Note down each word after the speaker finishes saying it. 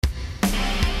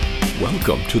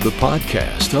Welcome to the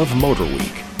podcast of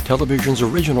MotorWeek, television's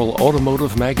original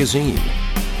automotive magazine.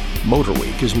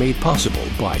 MotorWeek is made possible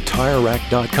by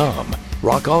TireRack.com,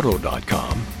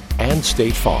 RockAuto.com, and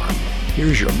State Farm.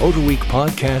 Here's your MotorWeek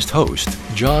podcast host,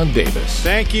 John Davis.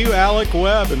 Thank you, Alec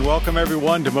Webb, and welcome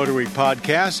everyone to MotorWeek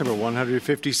Podcast number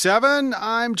 157.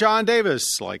 I'm John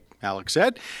Davis, like Alec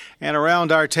said, and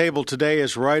around our table today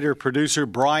is writer-producer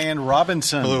Brian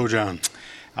Robinson. Hello, John.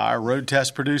 Our road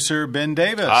test producer, Ben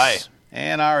Davis. Hi.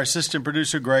 And our assistant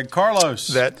producer, Greg Carlos.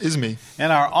 That is me.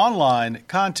 And our online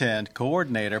content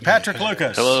coordinator, Patrick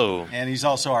Lucas. Hello. And he's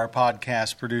also our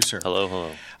podcast producer. Hello,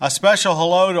 hello. A special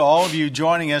hello to all of you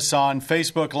joining us on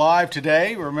Facebook Live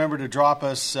today. Remember to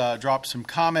drop some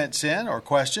comments in or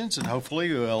questions, and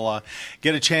hopefully we'll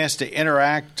get a chance to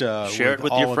interact. Share it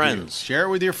with your friends. Share it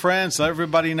with your friends. Let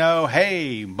everybody know,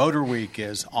 hey, Motor Week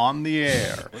is on the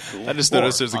air. I just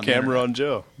noticed there's a camera on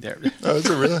Joe. There. Oh, is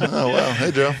it really? Oh, wow.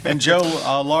 Hey, Joe. And Joe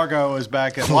Largo is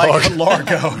back at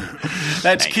Largo.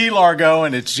 That's Key Largo,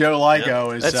 and it's Joe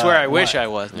Largo. Yep. That's where I wish I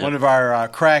was. One of our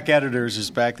crack editors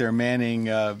is back there manning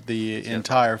the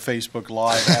entire Facebook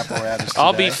Live apparatus today.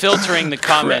 I'll be filtering the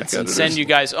comments and send you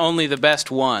guys only the best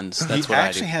ones. That's he what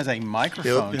actually has a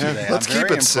microphone today. Let's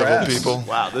keep it civil, people.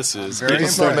 Wow, this is Very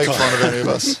People don't make fun of any of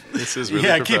us. this is really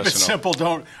keep it professional.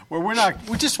 simple.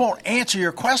 We just won't answer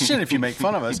your question if you make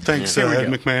fun of us. Thanks, Here we Ed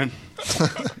go. McMahon.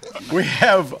 We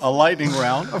have a lightning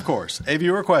round, of course, a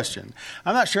viewer question.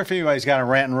 I'm not sure if anybody's got a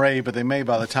rant and rave, but they may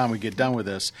by the time we get done with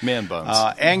this. Man buns.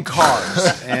 And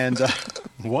cars. And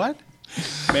what?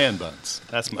 Man buns.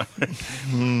 That's my.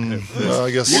 Well,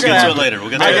 I guess We'll get to it later.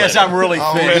 I guess I'm really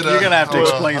thick. You're going to have to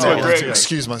explain that one to me.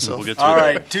 Excuse myself. We'll get to All it.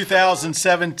 right,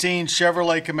 2017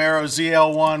 Chevrolet Camaro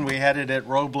ZL1. We had it at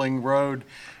Roebling Road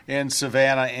in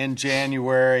Savannah in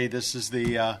January. This is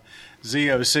the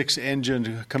Z06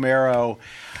 engine Camaro.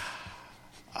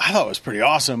 I thought it was pretty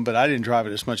awesome, but I didn't drive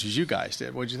it as much as you guys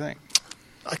did. What'd you think?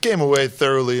 I came away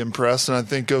thoroughly impressed, and I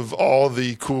think of all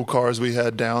the cool cars we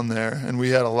had down there, and we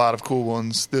had a lot of cool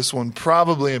ones. This one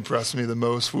probably impressed me the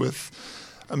most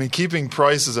keeping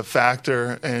price as a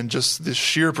factor and just the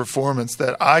sheer performance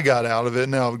that I got out of it.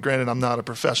 Now, granted, I'm not a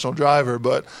professional driver,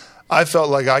 but I felt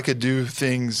like I could do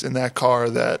things in that car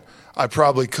that I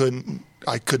probably could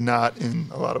not in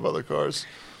a lot of other cars.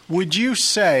 Would you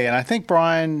say, and I think,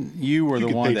 Brian, you were You the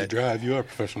get one paid that to drive. You are a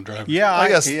professional driver. Yeah, I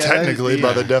guess technically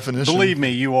by the definition. Believe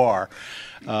me, you are.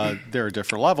 There are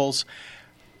different levels.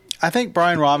 I think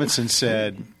Brian Robinson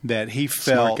said that he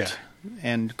Smart felt, guy.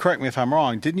 and correct me if I'm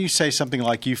wrong, didn't you say something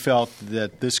like you felt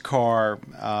that this car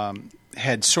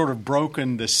had sort of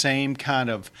broken the same kind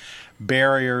of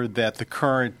barrier that the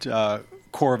current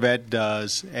Corvette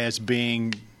does, as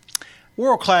being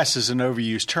world class is an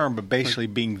overused term, but basically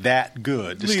being that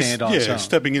good to stand on its own.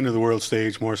 Stepping into the world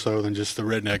stage more so than just the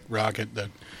redneck rocket that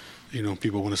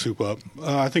people want to soup up.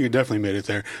 I think it definitely made it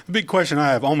there. The big question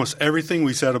I have: almost everything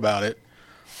we said about it,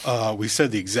 we said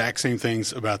the exact same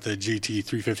things about the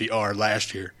GT350R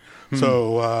last year.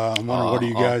 So I'm wondering, what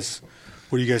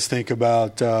do you guys think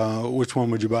about which one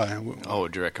would you buy? Oh,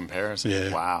 direct comparison.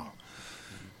 Yeah. Wow.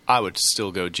 I would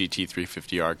still go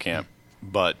GT350R camp,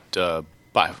 but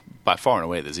by far and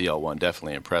away, the ZL1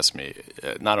 definitely impressed me.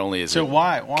 Not only is So it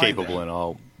why capable then? in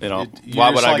all. You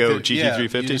Why just would I like go the-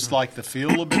 GT350? You just like the feel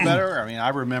a little bit better? I mean, I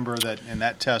remember that in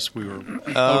that test we were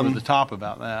over the top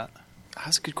about that.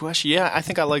 That's a good question. Yeah, I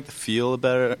think I like the feel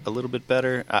a little bit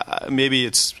better. Maybe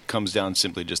it comes down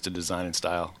simply just to design and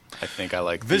style. I think I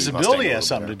like the Visibility Mustang a has little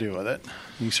something better. to do with it.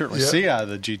 You can certainly Yeah. see out of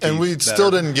the GT. And we better. still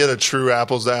didn't get a true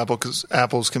apples to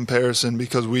apples comparison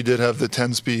because we did have the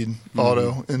 10-speed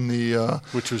auto in the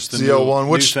Which was the ZL1,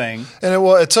 new thing. And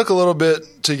it took a little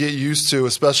bit to get used to,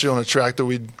 especially on a track that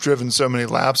we'd driven so many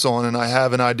laps on. And I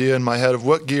have an idea in my head of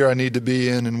what gear I need to be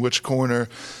in and which corner.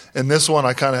 And this one,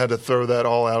 I kind of had to throw that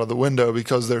all out of the window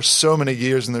because there's so many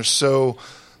gears and they're so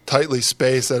tightly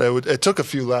spaced that it took a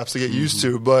few laps to get used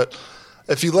to. But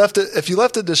if you left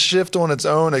it to shift on its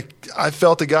own, I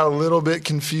felt it got a little bit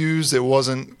confused. It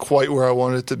wasn't quite where I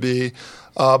wanted it to be,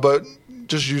 but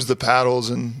just used the paddles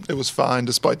and it was fine,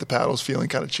 despite the paddles feeling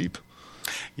kind of cheap.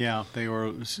 Yeah,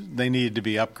 they needed to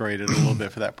be upgraded a little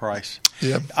bit for that price.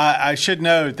 Yeah. I should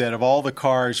note that of all the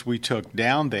cars we took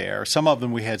down there, some of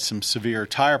them we had some severe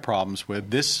tire problems with.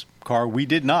 This car we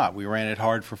did not. We ran it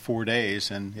hard for 4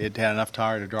 days, and it had enough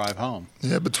tire to drive home.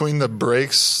 Yeah, between the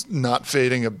brakes not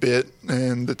fading a bit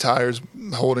and the tires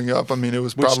holding up, it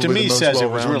was Which probably to me the most says it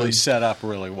was well-rounded. really set up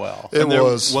really well. It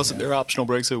was. Wasn't there optional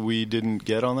brakes that we didn't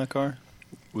get on that car?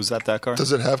 Was that car?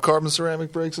 Does it have carbon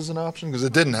ceramic brakes as an option? Because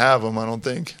it didn't have them, I don't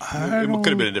think. It could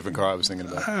have been a different car I was thinking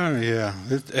about. Yeah,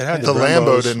 it had The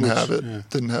Brembos, Lambo didn't which- have it. yeah.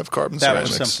 Didn't have carbon That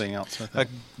ceramics. was something else. I think.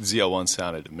 That ZL1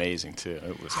 sounded amazing, too.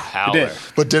 It was a It howler. did.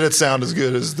 But did it sound as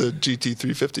good as the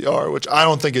GT350R? Which I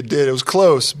don't think it did. It was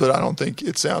close, but I don't think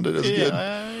it sounded as good.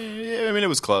 Yeah, I mean, it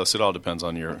was close. It all depends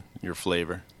on your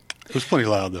flavor. It was plenty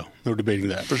loud, though. No debating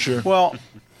that. For sure. Well,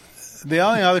 the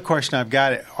only other question I've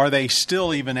got, are they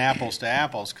still even apples to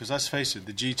apples? Because let's face it,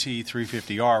 the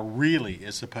GT350R really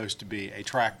is supposed to be a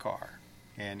track car,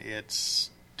 and it's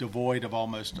devoid of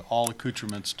almost all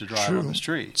accoutrements to drive on the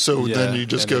street. So Yeah, then you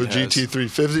just and go it has-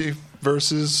 GT350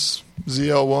 versus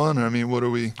ZL1? I mean, what are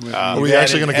we? You've Are we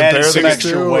actually going to compare added some these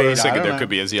extra two? weight. or- I I think don't there know. could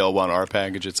be a ZL1 R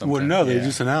package at some Well, time. no, they Yeah.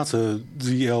 just announced a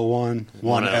ZL1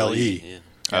 1LE, Yeah.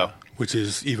 Oh, which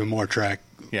is even more track.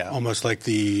 Yeah. Almost like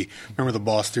remember the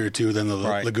Boss Tier 2, then the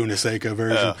Right. Laguna Seca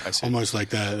version? Oh, I see. Almost like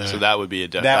that. so that would be a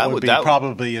That would be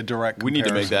probably a direct We need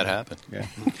to make that comparison.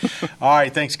 happen. Yeah. All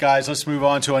right, thanks, guys. Let's move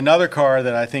on to another car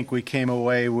that I think we came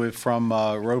away with from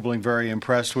Roebling very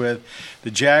impressed with,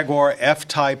 the Jaguar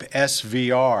F-Type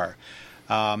SVR.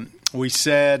 We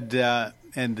said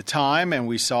in the time, and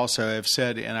we also have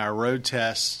said in our road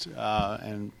test,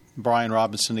 and Brian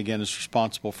Robinson, again, is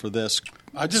responsible for this.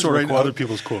 I just sort of read quote. other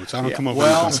people's quotes. I don't Yeah. come up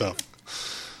Well, with it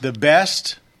myself. The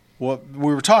best, well,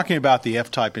 we were talking about the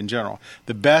F-Type in general,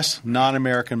 the best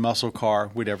non-American muscle car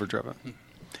we'd ever driven.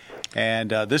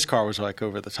 And this car was like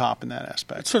over the top in that It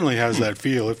aspect. certainly has that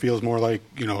feel. It feels more like,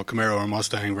 a Camaro or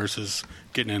Mustang versus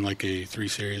getting in like a 3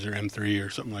 Series or M3 or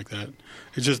something like that.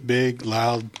 It's just big,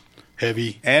 loud,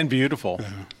 heavy. And beautiful.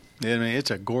 I mean,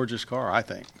 it's a gorgeous car, I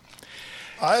think.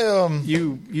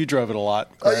 You drove it a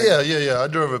lot. Greg. Yeah. I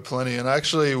drove it plenty, and I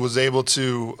actually was able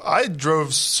to. I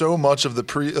drove so much of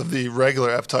the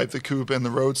regular F-Type, the Coupe, and the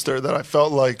Roadster that I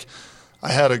felt like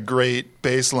I had a great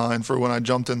baseline for when I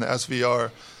jumped in the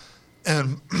SVR,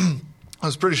 and it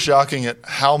was pretty shocking at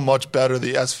how much better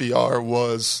the SVR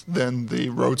was than the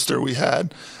Roadster we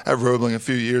had at Roebling a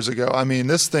few years ago. I mean,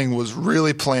 this thing was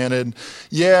really planted.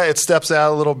 Yeah, it steps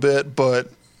out a little bit, but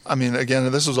I mean,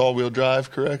 again, this was all-wheel drive,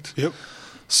 correct? Yep.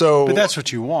 So, But that's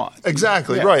what you want.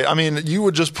 exactly, Yeah. right. I mean, you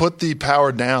would just put the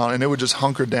power down and it would just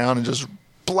hunker down and just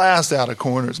blast out of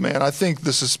corners, man. I think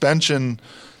the suspension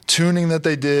tuning that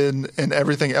they did and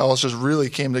everything else just really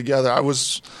came together. It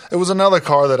was another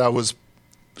car that I was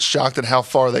shocked at how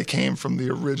far they came from the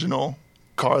original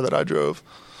car that I drove.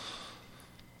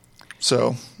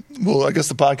 So, well, I guess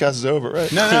the podcast is over,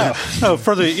 right? No. No,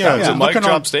 for the It's a mic looking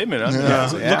drop on, statement. Huh?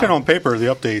 Yeah. looking on paper, the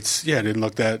updates, it didn't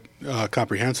look that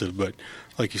comprehensive, but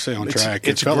like you say, on track,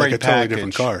 it's it felt a like a great totally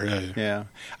package. different car. Yeah.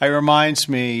 It reminds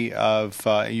me of,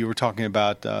 you were talking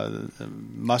about the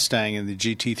Mustang and the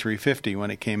GT350 when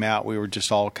it came out. We were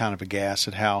just all kind of aghast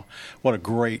at what a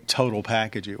great total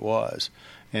package it was.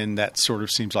 And that sort of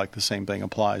seems like the same thing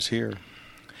applies here.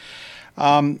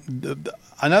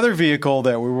 Another vehicle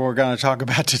that we were going to talk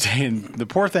about today, and the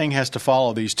poor thing has to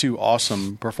follow these two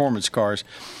awesome performance cars,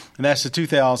 and that's the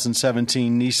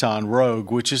 2017 Nissan Rogue,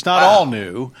 which is not all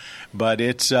new, but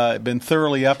it's been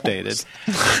thoroughly updated.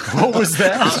 What was I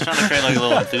that? was trying to create like a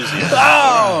little enthusiasm.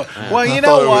 Oh, well, you I know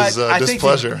thought it what? was I think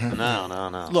displeasure.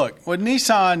 No. Look, what I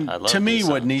Nissan, love to me,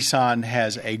 what Nissan. Nissan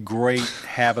has a great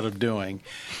habit of doing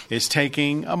is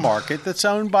taking a market that's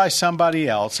owned by somebody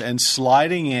else and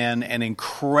sliding in an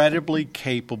incredibly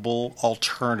capable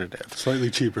alternative.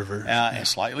 Slightly cheaper version. And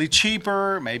slightly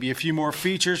cheaper, maybe a few more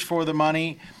features for the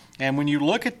money. And when you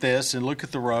look at this and look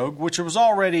at the Rogue, which was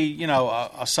already,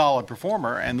 a solid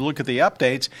performer, and look at the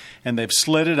updates, and they've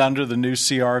slid it under the new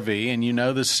CRV, and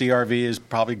the CRV is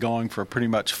probably going for a pretty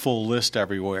much full list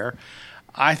everywhere.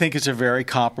 I think it's a very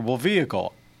comparable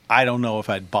vehicle. I don't know if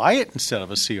I'd buy it instead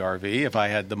of a CRV if I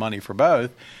had the money for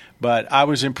both, but I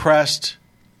was impressed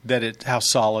that how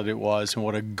solid it was and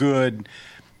what a good,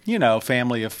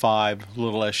 family of 5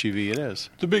 little SUV it is.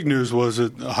 The big news was a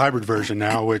hybrid version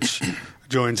now, which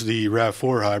joins the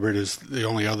RAV4 hybrid, is the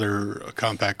only other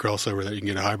compact crossover that you can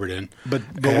get a hybrid in. But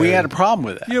we had a problem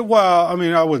with that. Yeah, well, I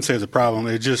mean, I wouldn't say it's a problem.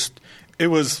 It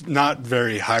was not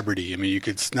very hybridy. I mean, you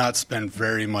could not spend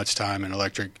very much time in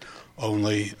electric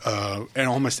only, and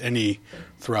almost any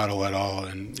throttle at all.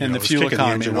 And the it was fuel kicking the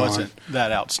economy engine wasn't on.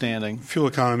 that outstanding. Fuel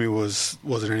economy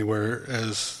wasn't anywhere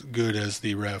as good as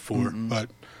the RAV4. But,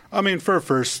 I mean, for a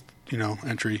first,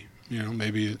 entry,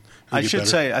 maybe it'll I get should better.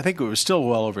 say, I think it was still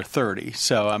well over 30.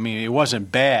 So, I mean, it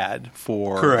wasn't bad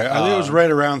for. Correct. I think it was right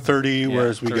around 30,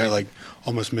 whereas we 30. got like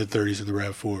almost mid-30s in the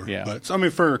RAV4. Yeah. But, I mean,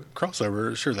 for a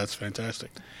crossover, sure, that's fantastic.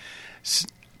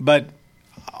 But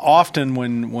often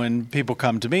when people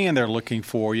come to me and they're looking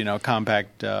for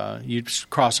compact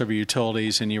crossover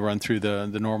utilities, and you run through the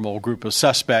normal group of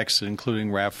suspects, including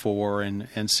RAV4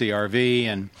 and CRV,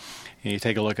 and you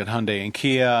take a look at Hyundai and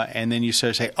Kia, and then you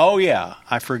say, oh yeah,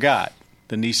 I forgot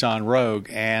the Nissan Rogue,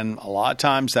 and a lot of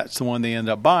times that's the one they end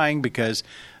up buying because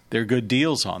they're good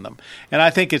deals on them. And I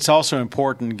think it's also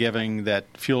important, given that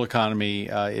fuel economy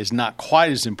is not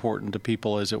quite as important to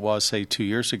people as it was, say, 2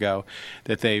 years ago,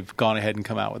 that they've gone ahead and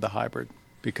come out with a hybrid,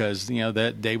 because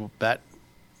that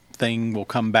thing will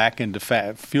come back into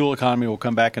fuel economy will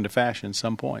come back into fashion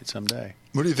some point someday.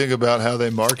 What do you think about how they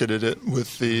marketed it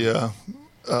with the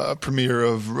premiere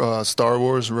of Star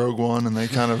Wars Rogue One, and they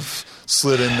kind of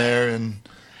slid in there and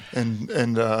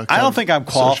I don't think I'm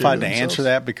qualified to answer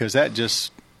that, because that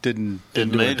just didn't do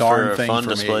a darn thing for me. Fun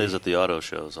displays at the auto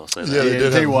shows, I'll say that. Yeah, they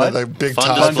did have what? like big Fun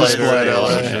top display.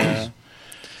 Yeah.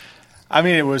 I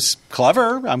mean, it was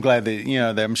clever. I'm glad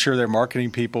that I'm sure their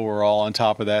marketing people were all on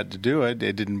top of that to do it.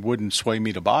 It wouldn't sway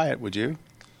me to buy it, would you?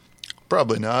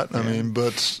 Probably not. I mean,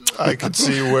 but I could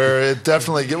see where it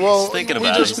definitely get. Well,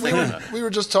 we were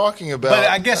just talking about. But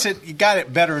I guess you got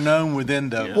it better known within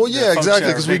the. Well, yeah, the exactly,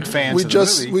 because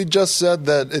we just said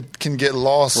that it can get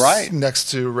lost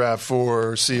next to RAV4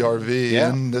 or CRV,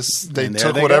 and they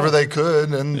took whatever they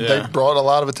could, and they brought a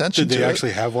lot of attention. Did to they it.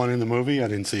 actually have one in the movie? I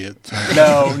didn't see it.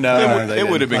 No, it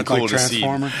would have been cool to see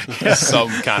Transformer. some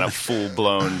kind of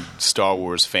full-blown Star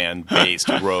Wars fan-based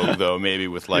Rogue, though, maybe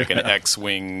with like an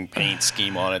X-wing paint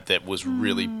scheme on it that was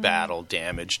really battle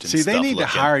damaged and See, stuff they need looking. to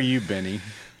hire you, Benny.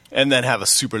 And then have a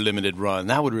super limited run.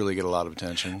 That would really get a lot of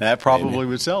attention. That probably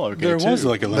would sell okay. There was too.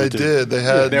 like a They limited. did. They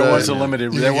had. There was a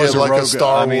limited. There was a like Rogue, a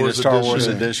Star Wars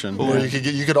edition. Or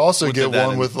you could also What get did that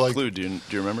one with like. include? Do you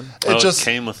remember? It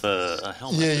came with a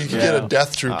helmet. Yeah, you could get a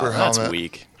Death Trooper helmet. That's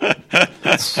weak.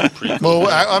 Well,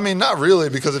 I mean, not really,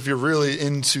 because if you're really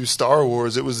into Star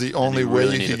Wars, it was the only way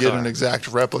really you need could a get car. an exact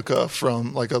replica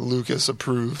from like a Lucas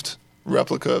approved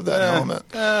replica of that helmet.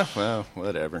 Well,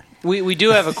 whatever. We do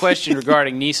have a question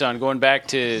regarding Nissan, going back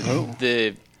to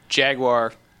the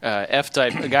Jaguar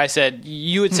F-Type. A guy said,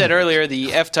 you had said earlier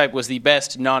the F-Type was the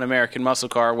best non-American muscle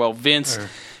car. Well, Vince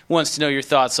wants to know your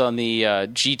thoughts on the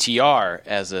GTR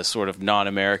as a sort of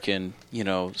non-American,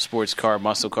 sports car,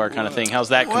 muscle car kind of thing. How's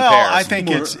that compare? Well, I think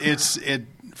it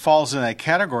falls in that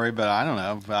category, but I don't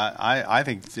know. I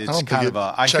think it's don't kind think of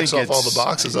a. I checks think off all the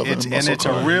boxes of it. and it's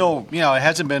a real. It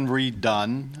hasn't been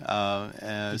redone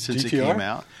since it GTR? came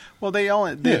out. Well,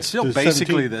 it's still the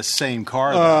basically 17. the same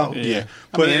car, though. Yeah,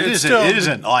 I but mean, it it's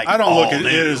isn't like. I don't look at all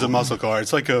it new. as a muscle car.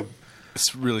 It's like a.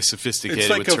 It's really sophisticated It's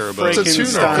like with a turbos. It's a tuner.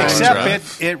 Frankenstein.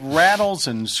 Except it rattles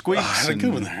and squeaks. I had a and,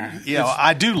 good one there.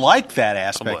 I do like that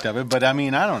aspect of it, but I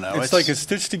mean, I don't know. It's like a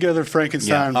stitched together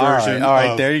Frankenstein all right, version. all right,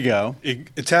 of there you go.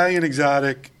 Italian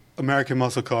exotic, American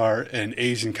muscle car, and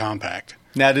Asian compact.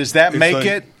 Now, does that It's make like-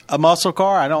 it a muscle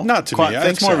car? I don't Not to quite me.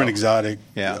 think It's more of so. an exotic,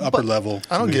 upper level.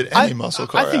 I don't to me. get any muscle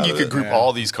car. I think out you of could it. group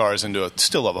all these cars into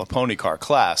still of a pony car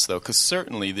class, though, because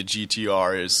certainly the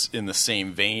GTR is in the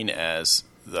same vein as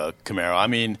the Camaro. I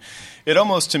mean, it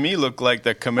almost to me looked like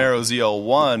the Camaro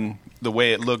ZL1, the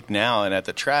way it looked now and at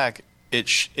the track.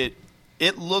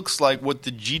 It looks like what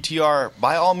the GTR,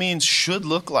 by all means, should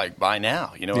look like by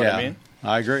now. You know what I mean?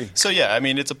 I agree. So yeah, I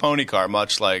mean it's a pony car,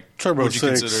 much like Turbo would you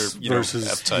 6 consider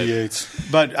versus F-Type.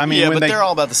 V8s. But I mean, Yeah, when but they, they're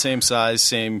all about the same size,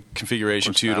 same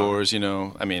configuration, two Horsepower.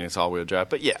 doors. I mean it's all-wheel drive.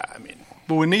 But yeah, I mean.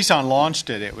 But when Nissan launched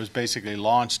it, it was basically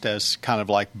launched as kind of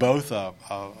like both a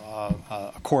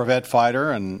Corvette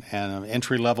fighter and an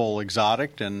entry-level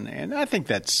exotic, and I think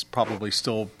that's probably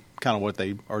still kind of what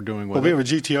they are doing with Well, we it. have a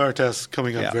GTR test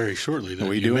coming up Yeah. very shortly. That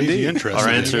We you do may be indeed. interested Our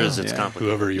in. answer is it's complicated.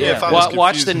 Whoever you Yeah, are. if I was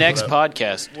Watch the confused next about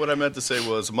podcast. What I meant to say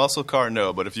was muscle car,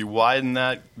 no. But if you widen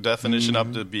that definition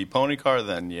up to be pony car,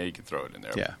 then yeah, you can throw it in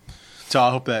there. Yeah. So I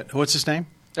hope that. What's his name?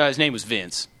 His name was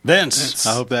Vince. Vince.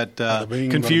 I hope that Bada bing,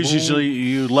 bada confuses boom.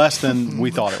 you less than we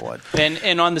thought it would.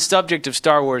 And on the subject of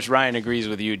Star Wars, Ryan agrees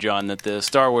with you, John, that the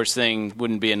Star Wars thing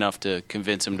wouldn't be enough to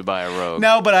convince him to buy a Rogue.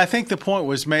 No, but I think the point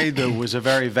was made that was a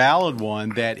very valid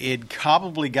one, that it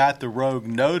probably got the Rogue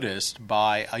noticed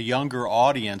by a younger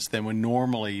audience than would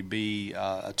normally be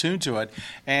attuned to it.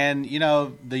 And,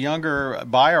 the younger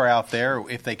buyer out there,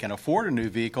 if they can afford a new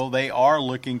vehicle, they are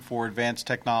looking for advanced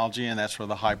technology, and that's where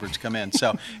the hybrids come in.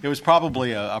 So it was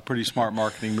probably a pretty smart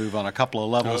marketing move on a couple of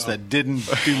levels that didn't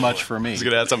do much for me. I was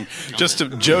going to add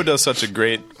something. Joe does such a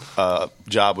great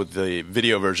job with the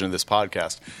video version of this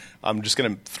podcast. I'm just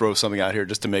going to throw something out here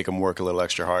just to make him work a little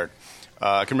extra hard.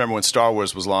 I can remember when Star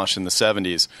Wars was launched in the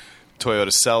 70s,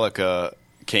 Toyota Celica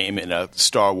came in a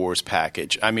Star Wars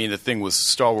package. I mean, the thing was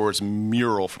Star Wars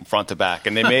mural from front to back,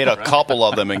 and they made a couple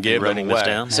of them and gave them Writing away. this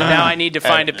down? So now I need to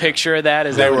find a picture of that.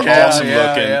 Is They that were what you're awesome Yeah,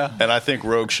 looking, yeah. and I think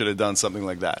Rogue should have done something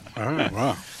like that. All right,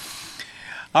 wow.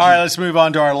 All right, let's move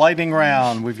on to our lightning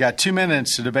round. We've got 2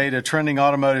 minutes to debate a trending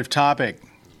automotive topic.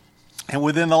 And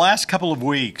within the last couple of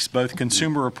weeks, both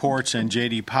Consumer Reports and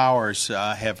J.D. Powers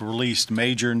have released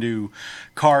major new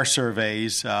car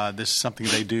surveys. This is something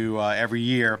they do every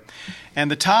year. And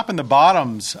the top and the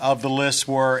bottoms of the list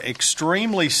were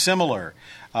extremely similar.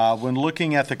 When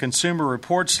looking at the Consumer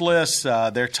Reports list,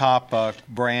 their top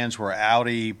brands were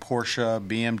Audi, Porsche,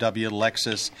 BMW,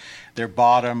 Lexus. Their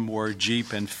bottom were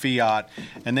Jeep and Fiat.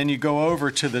 And then you go over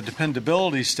to the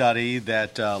dependability study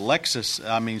that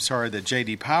that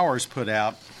J.D. Powers put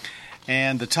out.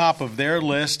 And the top of their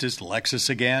list is Lexus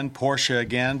again, Porsche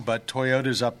again, but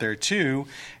Toyota's up there too,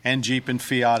 and Jeep and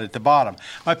Fiat at the bottom.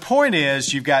 My point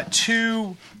is you've got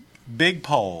two big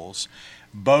polls,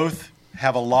 both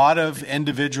have a lot of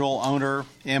individual owner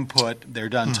input. They're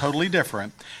done totally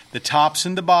different. The tops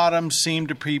and the bottoms seem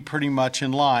to be pretty much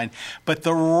in line. But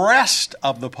the rest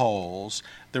of the polls,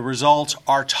 the results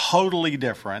are totally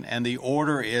different, and the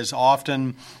order is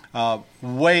often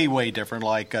way, way different.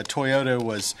 Like Toyota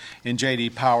was in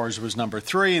J.D. Powers was number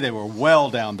 3. They were well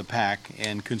down the pack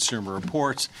in Consumer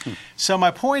Reports. So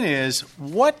my point is,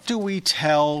 what do we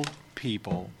tell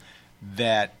people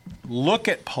that look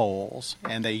at polls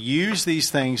and they use these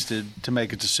things to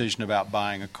make a decision about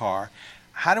buying a car?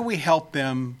 How do we help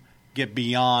them get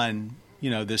beyond,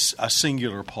 this a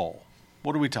singular poll?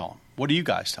 What do we tell them? What do you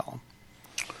guys tell them?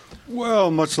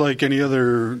 Well, much like any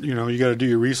other, you got to do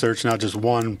your research, not just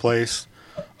one place.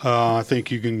 I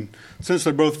think you can, since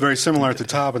they're both very similar at the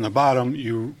top and the bottom,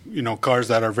 cars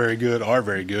that are very good are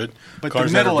very good. But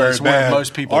cars the middle that are very is where bad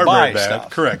most people are buy very bad. stuff.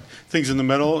 Correct. Things in the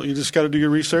middle, you just got to do your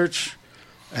research.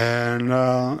 And,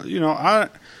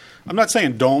 I'm not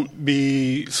saying don't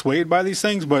be swayed by these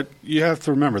things, but you have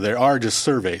to remember they are just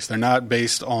surveys. They're not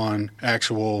based on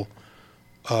actual,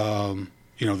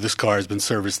 this car has been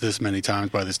serviced this many times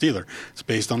by this dealer. It's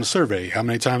based on a survey. How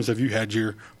many times have you had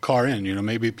your car in?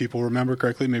 Maybe people remember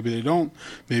correctly, maybe they don't.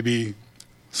 Maybe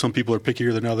some people are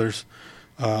pickier than others.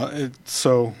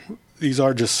 So these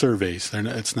are just surveys.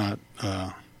 It's not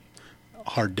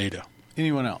hard data.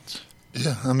 Anyone else?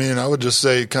 Yeah, I would just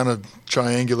say kind of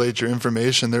triangulate your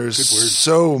information. There's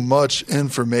so much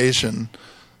information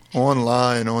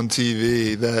online, on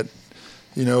TV that,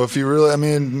 if you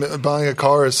really, buying a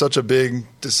car is such a big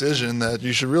decision that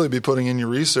you should really be putting in your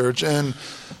research. And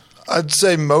I'd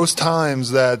say most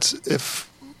times that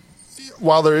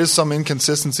while there is some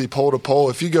inconsistency poll to poll,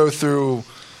 if you go through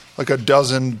like a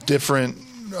dozen different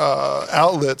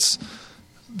outlets,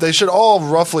 they should all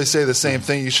roughly say the same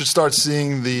thing. You should start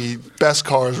seeing the best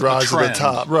cars rise to the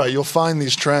top. Right. You'll find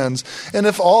these trends. And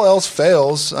if all else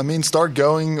fails, start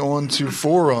going on to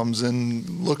forums and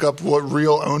look up what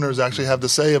real owners actually have to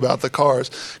say about the cars.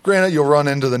 Granted, you'll run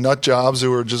into the nut jobs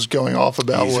who are just going off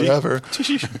about whatever.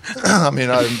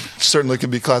 I certainly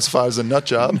can be classified as a nut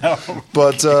job. No.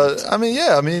 But,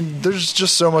 there's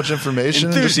just so much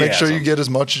information. Just make sure you get as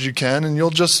much as you can, and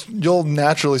you'll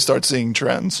naturally start seeing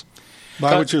trends.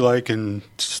 Buy what you like and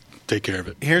just take care of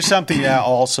it. Here's something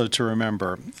also to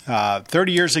remember.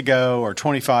 30 years ago or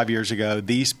 25 years ago,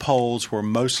 these polls were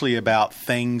mostly about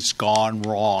things gone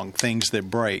wrong, things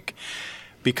that break.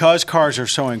 Because cars are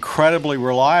so incredibly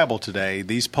reliable today,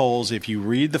 these polls, if you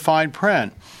read the fine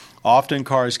print, often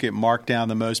cars get marked down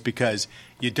the most because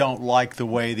you don't like the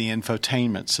way the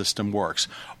infotainment system works.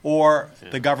 Or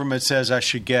the government says I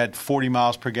should get 40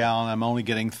 miles per gallon, I'm only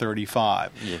getting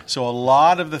 35. Yeah. So a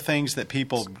lot of the things that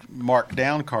people mark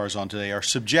down cars on today are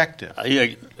subjective.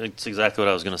 It's exactly what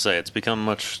I was going to say. It's become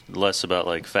much less about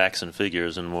like facts and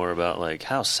figures and more about like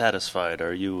how satisfied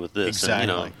are you with this?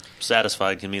 Exactly. And,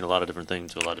 satisfied can mean a lot of different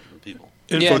things to a lot of different people.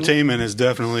 Infotainment has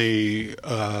definitely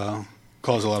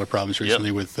caused a lot of problems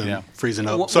recently with freezing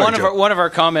up. One of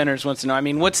our commenters wants to know,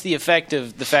 what's the effect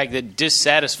of the fact that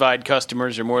dissatisfied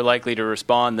customers are more likely to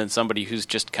respond than somebody who's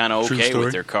just kind of okay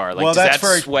with their car? Does that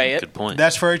sway it? Good point.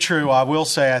 That's very true. I will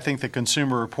say I think the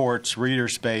Consumer Reports reader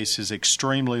space is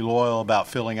extremely loyal about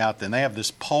filling out, and they have this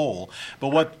poll. But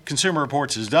what Consumer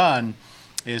Reports has done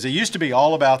is it used to be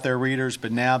all about their readers,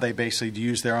 but now they basically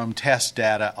use their own test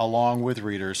data along with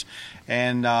readers.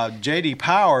 And J.D.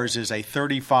 Powers is a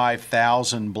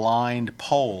 35,000 blind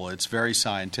poll. It's very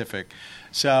scientific.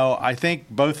 So I think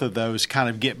both of those kind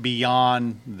of get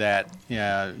beyond that,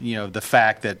 the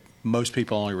fact that most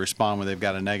people only respond when they've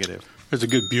got a negative. There's a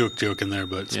good Buick joke in there,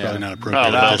 but it's probably not appropriate.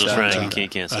 Oh, the bells just rang. You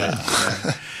can't say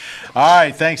it. All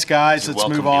right, thanks, guys. Let's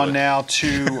welcome move to on it. now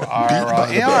to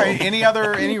our.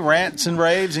 Any rants and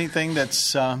raves? Anything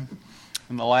that's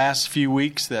in the last few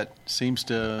weeks that seems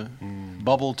to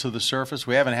bubble to the surface?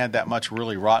 We haven't had that much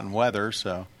really rotten weather,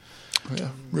 so Yeah,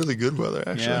 really good weather,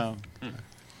 actually. yeah.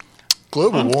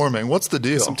 Global warming, what's the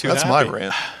deal? I'm too That's happy. my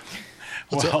rant.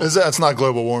 Well, It's not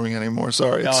global warming anymore,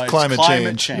 sorry. It's No, climate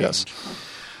change. change. Yes.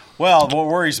 Well, what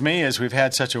worries me is we've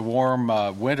had such a warm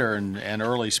winter and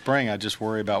early spring. I just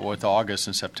worry about what August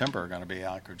and September are going to be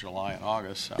like, or July and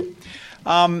August.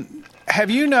 So, have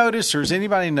you noticed, or has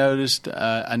anybody noticed,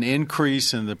 an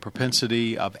increase in the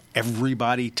propensity of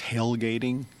everybody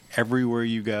tailgating everywhere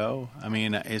you go? I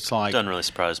mean, it's like Doesn't really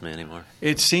surprise me anymore.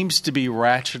 it seems to be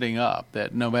ratcheting up.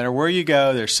 That no matter where you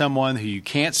go, there's someone who you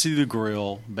can't see the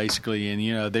grill, basically,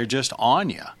 and they're just on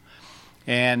you.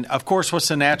 And of course, what's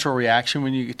the natural reaction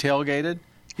when you get tailgated?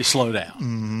 You slow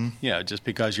down. Mm-hmm. Just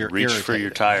because you're Reach irritated. for your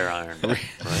tire iron. Right.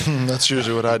 That's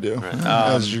usually what I do,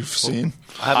 as you've seen.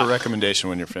 I have a recommendation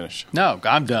when you're finished. No,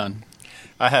 I'm done.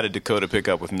 I had a Dakota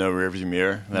pickup with no rearview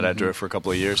mirror that I drove for a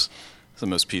couple of years. It's the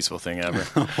most peaceful thing ever.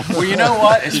 Well, you know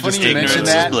what? It's funny just you mention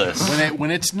that. ignorance is bliss. When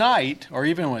it's night, or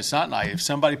even when it's not night, if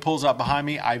somebody pulls up behind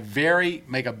me, I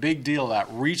make a big deal about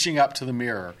reaching up to the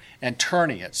mirror and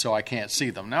turning it so I can't see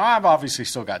them. Now, I've obviously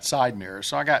still got side mirrors,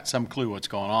 so I got some clue what's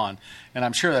going on, and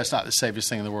I'm sure that's not the safest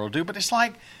thing in the world to do, but it's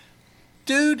like,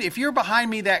 dude, if you're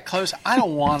behind me that close, I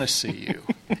don't want to see you.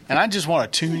 And I just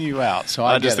want to tune you out. So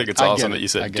I just think it's awesome that you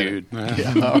said I get dude. it.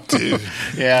 Yeah, dude.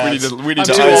 Yeah, We need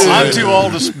to I'm isolate too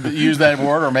old to use that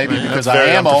word, or maybe because I very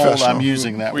am old, unprofessional. I'm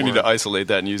using that We word. need to isolate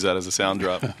that and use that as a sound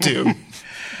drop. Dude.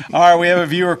 All right, we have a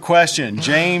viewer question.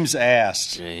 James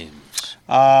asked, James.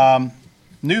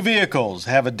 new vehicles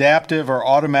have adaptive or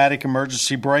automatic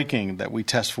emergency braking that we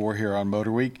test for here on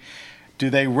Motor Week. Do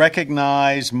they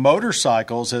recognize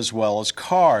motorcycles as well as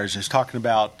cars? He's talking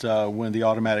about when the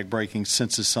automatic braking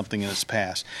senses something in its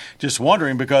path. Just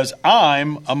wondering because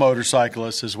I'm a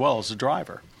motorcyclist as well as a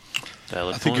driver.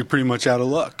 Valid I think you're point. pretty much out of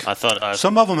luck.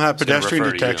 Some of them have was gonna pedestrian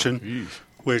refer to you. detection,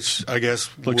 which I guess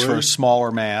Looks for a would.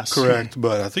 smaller mass. Correct,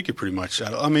 but I think you're pretty much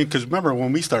out of, I mean, because remember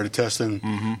when we started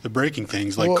testing the braking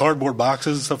things, like Well- cardboard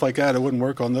boxes and stuff like that, it wouldn't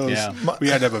work on those. Yeah. We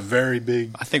had to have a very big.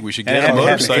 I think we should And get it a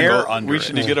had to have air motorcycle. under We it.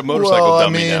 should get a motorcycle Well, I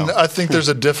dummy mean, now. I think there's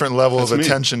a different level of That's me.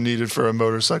 attention needed for a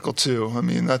motorcycle, too. I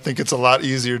mean, I think it's a lot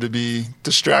easier to be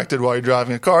distracted while you're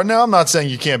driving a car. Now, I'm not saying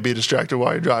you can't be distracted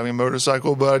while you're driving a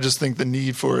motorcycle, but I just think the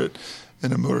need for it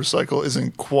in a motorcycle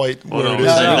isn't quite Well, where no, it is.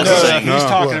 no, in a no, car. no, he's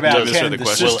talking What? about Just can for the the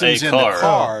question. systems Will in a the car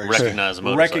cars recognize a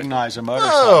motorcycle? recognize a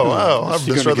motorcycle. Oh, I'm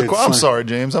You're just gonna read the get quote. I'm fined. sorry,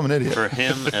 James. I'm an idiot. For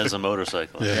him as a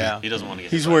motorcyclist. Yeah. He doesn't want to get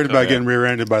He's hit by worried a about car. getting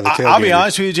rear-ended by the tailgate. I'll be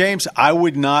honest with you, James. I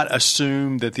would not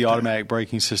assume that the automatic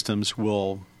braking systems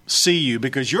will see you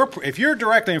because if you're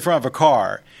directly in front of a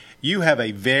car, you have a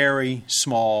very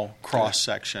small cross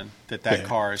section that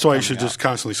car is. So you coming should out. just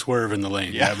constantly swerve in the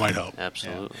lane. Yeah. That might help.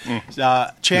 Absolutely.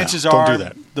 Chances No, don't are do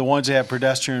that. the ones that have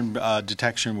pedestrian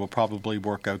detection will probably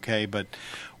work okay. But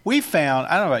we found,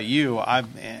 I don't know about you,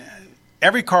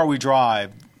 every car we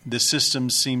drive, the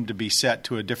systems seem to be set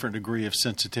to a different degree of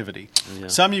sensitivity. Yeah.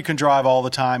 Some you can drive all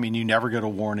the time and you never get a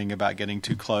warning about getting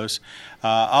too close.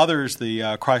 Others, the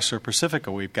Chrysler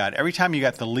Pacifica we've got, every time you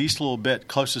got the least little bit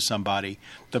close to somebody,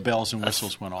 the bells and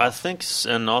whistles went off. I think,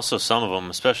 and also some of them,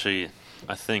 especially,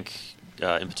 I think,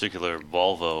 in particular,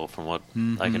 Volvo, from what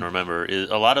I can remember,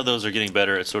 a lot of those are getting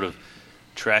better at sort of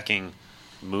tracking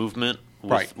movement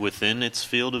Right. within its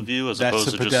field of view, as That's opposed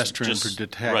the to pedestrian just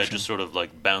detection. right, just sort of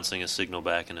like bouncing a signal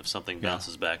back, and if something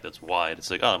bounces back that's wide,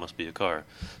 it's like, oh, it must be a car.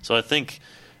 So I think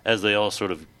as they all sort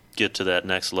of get to that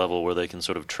next level where they can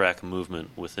sort of track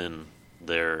movement within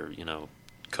their,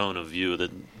 cone of view, that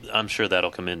I'm sure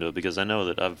that'll come into it, because I know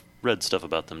that I've read stuff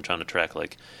about them trying to track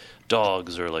like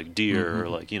dogs or like deer or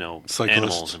like Cyclists.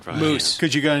 animals in front Moose. of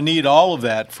Because you're going to need all of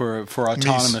that for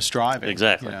autonomous driving.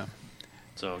 Exactly. You know.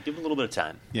 So give it a little bit of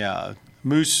time. Yeah,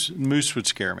 moose would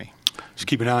scare me. Just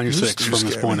keep an eye on your six from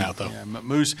this point out, though. Yeah,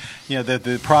 moose.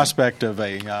 The prospect of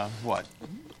a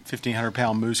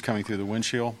 1,500-pound moose coming through the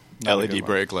windshield. not a good LED one.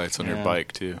 brake lights on your Yeah.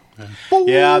 bike, too.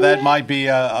 Yeah, that might be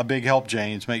a big help,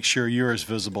 James. Make sure you're as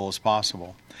visible as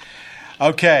possible.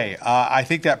 Okay, I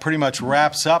think that pretty much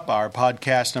wraps up our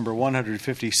podcast number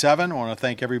 157. I want to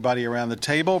thank everybody around the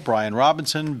table: Brian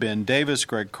Robinson, Ben Davis,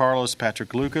 Greg Carlos,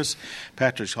 Patrick Lucas.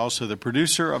 Patrick's also the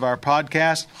producer of our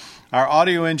podcast. our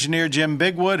audio engineer, Jim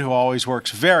Bigwood, who always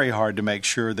works very hard to make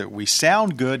sure that we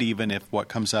sound good, even if what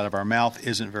comes out of our mouth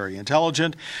isn't very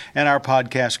intelligent, and our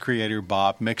podcast creator,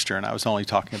 Bob Mixter. And I was only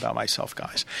talking about myself,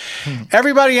 guys.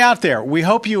 Everybody out there, we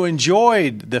hope you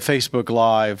enjoyed the Facebook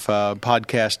Live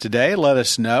podcast today. Let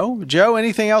us know. Joe,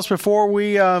 anything else before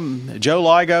we Joe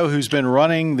Ligo, who's been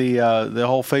running the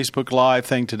whole Facebook Live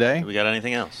thing today? We got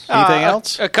anything else? Anything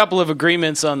else? A couple of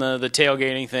agreements on the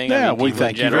tailgating thing. Yeah, we people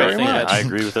thank in you general very think much. that's- I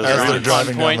agree with those. As they're agreements.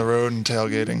 driving down point. the road and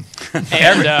tailgating.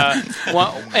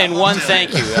 And one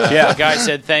thank you. Yeah. The guy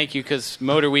said thank you because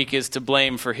Motor Week is to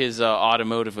blame for his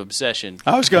automotive obsession.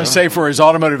 I was going to say for his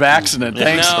automotive accident.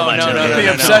 Thanks. No.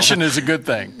 The obsession is a good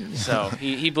thing. So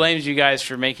he blames you guys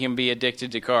for making him be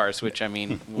addicted to cars, which, I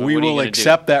mean, We what are you will gonna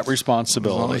accept that As long as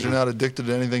responsibility. you're not addicted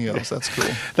to anything else, that's cool.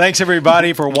 Thanks,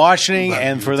 everybody, for watching.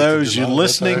 And for those you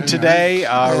listening today,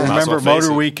 remember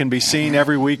Motor Week can be seen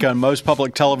every week on most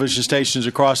public television stations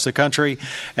across the country,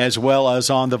 as well as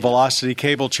on the Velocity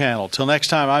Cable channel. Till next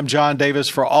time, I'm John Davis.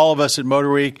 For all of us at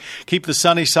Motor Week, keep the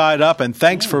sunny side up, and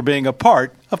thanks for being a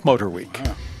part of Motor Week.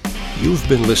 You've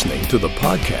been listening to the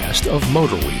podcast of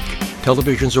Motor Week,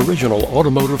 television's original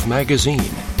automotive magazine.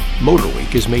 Motor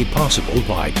Week is made possible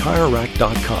by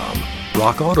TireRack.com,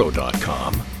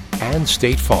 RockAuto.com, and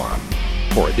State Farm.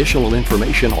 For additional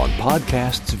information on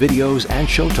podcasts, videos, and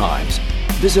showtimes,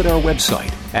 visit our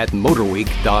website at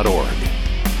motorweek.org.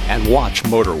 And watch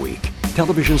Motor Week,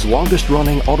 television's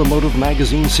longest-running automotive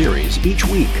magazine series, each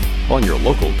week on your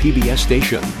local PBS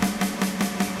station.